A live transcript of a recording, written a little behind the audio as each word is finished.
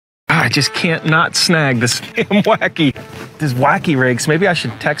I just can't not snag this damn wacky. This wacky rigs. Maybe I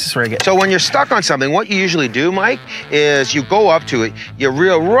should Texas rig it. So when you're stuck on something, what you usually do, Mike, is you go up to it, you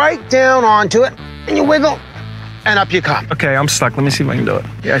reel right down onto it, and you wiggle, and up you come. Okay, I'm stuck. Let me see if I can do it.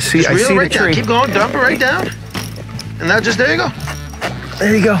 Yeah, I see. Just I reel see right the tree. down. Keep going. Dump it right down, and now just there you go.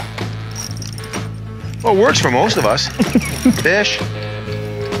 There you go. Well, it works for most of us. Fish.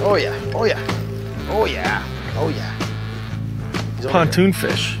 Oh yeah. Oh yeah. Oh yeah. Oh yeah. Pontoon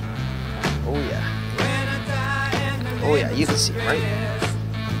fish. Oh yeah. Oh yeah, you can see it, right?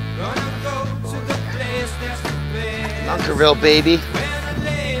 Lunkerville, baby.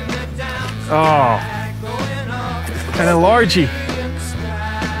 Oh. And a largie.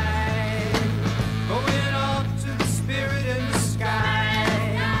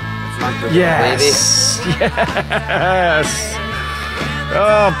 Lunkerville, Yes. Yes.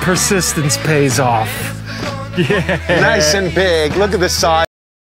 Oh, persistence pays off. Yeah. baby. Nice and big. Look at the size.